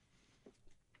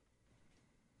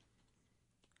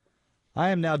I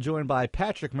am now joined by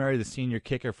Patrick Murray, the senior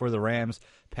kicker for the Rams.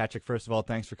 Patrick, first of all,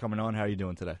 thanks for coming on. How are you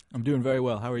doing today? I'm doing very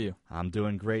well. How are you? I'm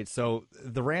doing great. So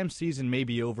the Rams season may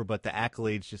be over, but the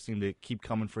accolades just seem to keep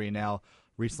coming for you now.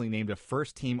 Recently named a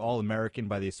first-team All-American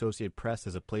by the Associated Press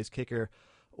as a place kicker.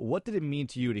 What did it mean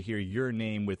to you to hear your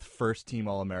name with first-team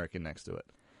All-American next to it?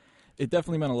 It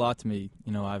definitely meant a lot to me.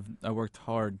 I worked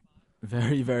hard,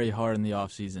 very, very hard in the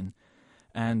off season,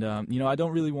 and I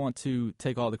don't really want to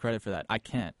take all the credit for that. I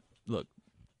can't. Look,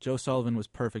 Joe Sullivan was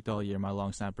perfect all year, my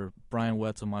long snapper. Brian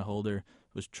Wetzel, my holder,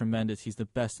 was tremendous. He's the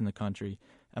best in the country,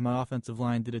 and my offensive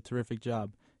line did a terrific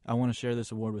job. I want to share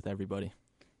this award with everybody.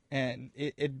 And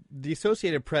the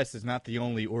Associated Press is not the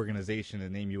only organization to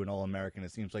name you an All-American.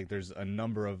 It seems like there's a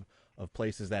number of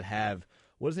places that have.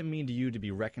 What does it mean to you to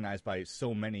be recognized by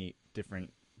so many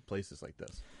different places like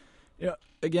this? Yeah,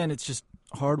 again, it's just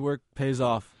hard work pays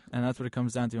off, and that's what it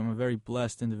comes down to. I'm a very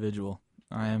blessed individual.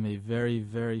 I am a very,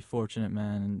 very fortunate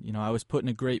man, and I was put in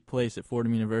a great place at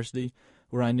Fordham University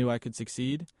where I knew I could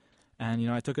succeed, and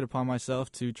I took it upon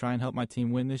myself to try and help my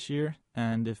team win this year,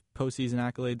 and if postseason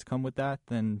accolades come with that,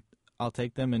 then I'll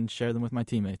take them and share them with my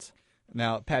teammates.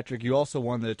 Now, Patrick, you also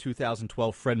won the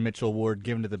 2012 Fred Mitchell Award,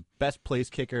 given to the best place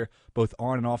kicker, both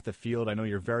on and off the field. I know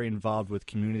you're very involved with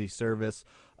community service.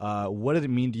 What did it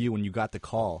mean to you when you got the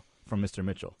call from Mr.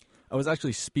 Mitchell? I was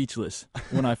actually speechless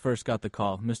when I first got the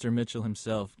call. Mr. Mitchell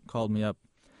himself called me up.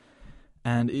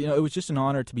 And, it was just an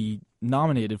honor to be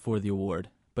nominated for the award,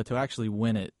 but to actually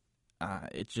win it,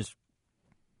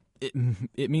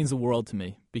 it means the world to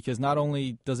me, because not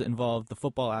only does it involve the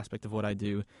football aspect of what I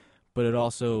do, but it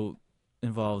also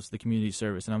involves the community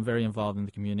service, and I'm very involved in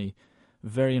the community,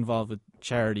 very involved with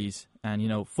charities,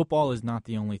 and, football is not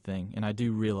the only thing, and I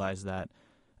do realize that.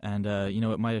 And,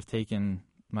 it might have taken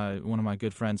one of my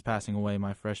good friends passing away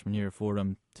my freshman year at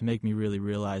Fordham to make me really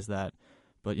realize that.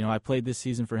 But, I played this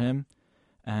season for him,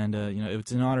 and,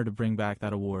 it's an honor to bring back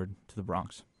that award to the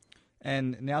Bronx.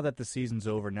 And now that the season's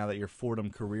over, now that your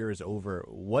Fordham career is over,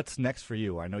 what's next for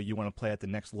you? I know you want to play at the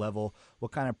next level.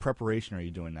 What kind of preparation are you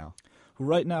doing now?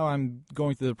 Right now I'm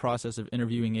going through the process of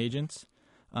interviewing agents.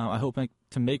 I hope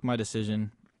to make my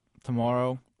decision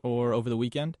tomorrow or over the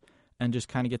weekend and just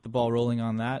kind of get the ball rolling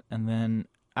on that. And then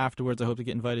afterwards I hope to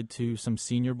get invited to some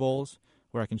senior bowls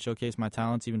where I can showcase my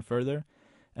talents even further.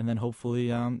 And then hopefully,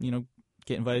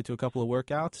 get invited to a couple of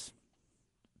workouts,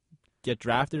 get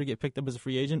drafted or get picked up as a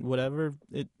free agent, whatever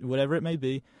it may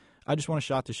be. I just want a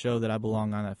shot to show that I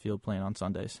belong on that field playing on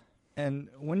Sundays. And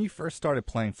when you first started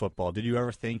playing football, did you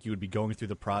ever think you would be going through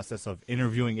the process of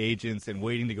interviewing agents and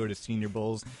waiting to go to senior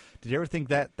bowls? Did you ever think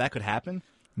that could happen?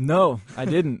 No, I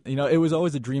didn't. It was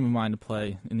always a dream of mine to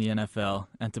play in the NFL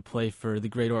and to play for the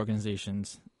great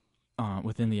organizations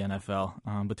within the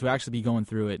NFL. But to actually be going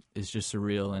through it is just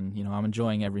surreal, and I'm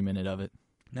enjoying every minute of it.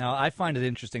 Now, I find it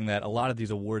interesting that a lot of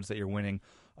these awards that you're winning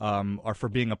are for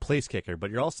being a place kicker,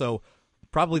 but you're also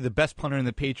probably the best punter in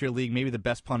the Patriot League, maybe the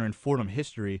best punter in Fordham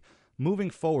history.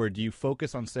 Moving forward, do you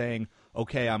focus on saying,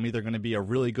 okay, I'm either going to be a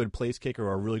really good place kicker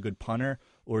or a really good punter,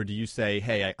 or do you say,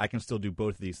 hey, I can still do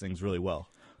both of these things really well?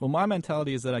 Well, my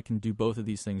mentality is that I can do both of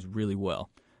these things really well.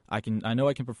 I know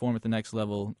I can perform at the next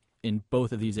level in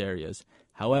both of these areas.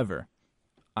 However,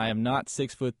 I am not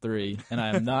 6'3", and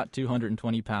I am not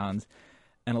 220 pounds,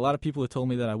 and a lot of people have told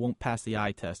me that I won't pass the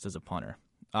eye test as a punter.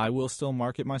 I will still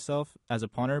market myself as a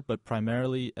punter, but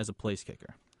primarily as a place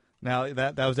kicker. Now,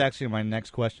 that was actually my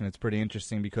next question. It's pretty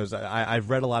interesting because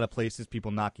I've read a lot of places, people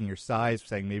knocking your size,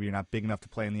 saying maybe you're not big enough to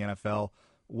play in the NFL.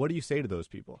 What do you say to those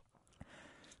people?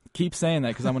 Keep saying that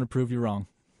because I'm going to prove you wrong.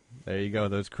 There you go.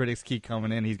 Those critics keep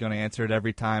coming in. He's going to answer it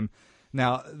every time.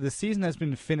 Now, the season has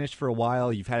been finished for a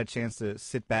while. You've had a chance to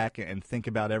sit back and think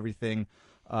about everything.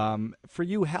 For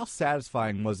you, how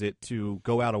satisfying was it to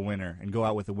go out a winner and go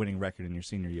out with a winning record in your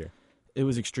senior year? It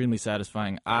was extremely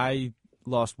satisfying. I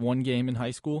lost one game in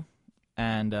high school,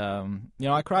 and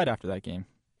I cried after that game.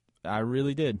 I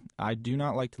really did. I do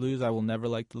not like to lose. I will never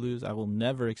like to lose. I will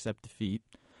never accept defeat.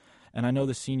 And I know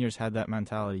the seniors had that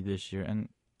mentality this year, and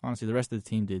honestly, the rest of the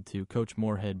team did too. Coach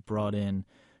Moorhead brought in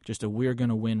just a we're going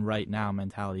to win right now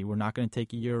mentality. We're not going to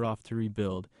take a year off to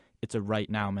rebuild. It's a right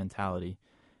now mentality.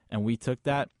 And we took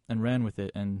that and ran with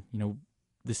it. And,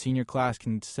 the senior class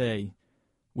can say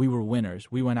we were winners.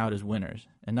 We went out as winners.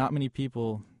 And not many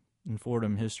people in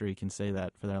Fordham history can say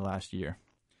that for their last year.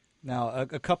 Now,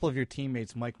 a couple of your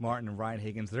teammates, Mike Martin and Ryan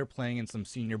Higgins, they're playing in some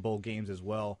Senior Bowl games as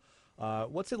well.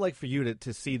 What's it like for you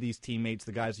to see these teammates,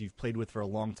 the guys you've played with for a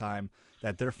long time,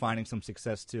 that they're finding some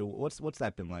success too? What's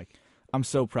that been like? I'm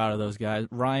so proud of those guys.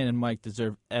 Ryan and Mike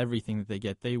deserve everything that they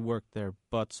get. They work their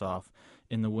butts off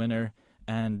in the winter,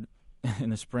 and in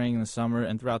the spring and the summer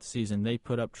and throughout the season. They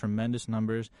put up tremendous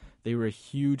numbers. They were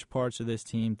huge parts of this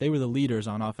team. They were the leaders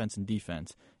on offense and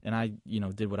defense, and I,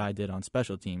 did what I did on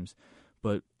special teams.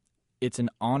 But it's an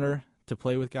honor to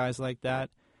play with guys like that,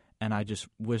 and I just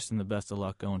wish them the best of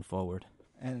luck going forward.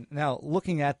 And now,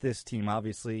 looking at this team,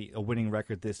 obviously a winning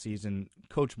record this season,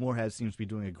 Coach Moorhead seems to be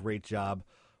doing a great job.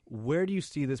 Where do you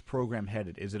see this program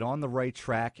headed? Is it on the right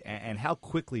track? And how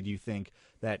quickly do you think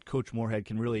that Coach Moorhead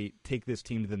can really take this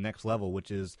team to the next level,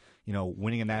 which is,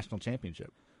 winning a national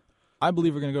championship? I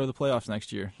believe we're going to go to the playoffs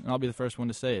next year, and I'll be the first one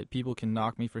to say it. People can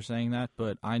knock me for saying that,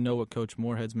 but I know what Coach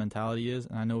Moorhead's mentality is,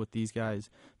 and I know what these guys,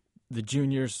 the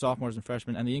juniors, sophomores, and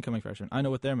freshmen, and the incoming freshmen, I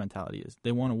know what their mentality is.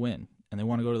 They want to win, and they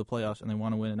want to go to the playoffs, and they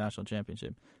want to win a national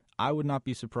championship. I would not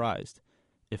be surprised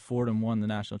if Fordham won the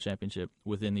national championship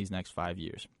within these next 5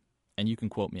 years. And you can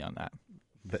quote me on that.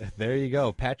 There you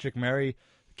go. Patrick Murray,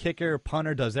 kicker,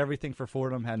 punter, does everything for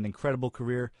Fordham, had an incredible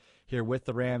career here with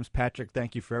the Rams. Patrick,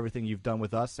 thank you for everything you've done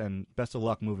with us, and best of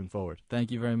luck moving forward. Thank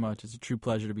you very much. It's a true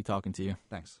pleasure to be talking to you.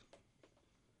 Thanks.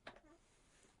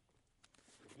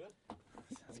 Good?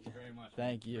 Thank you very much.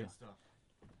 Thank you. Great stuff.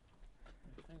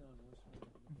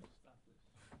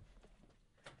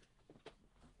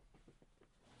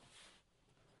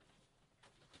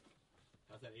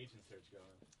 How's that agent search going?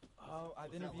 Oh,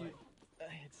 I've interviewed.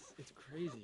 It's crazy.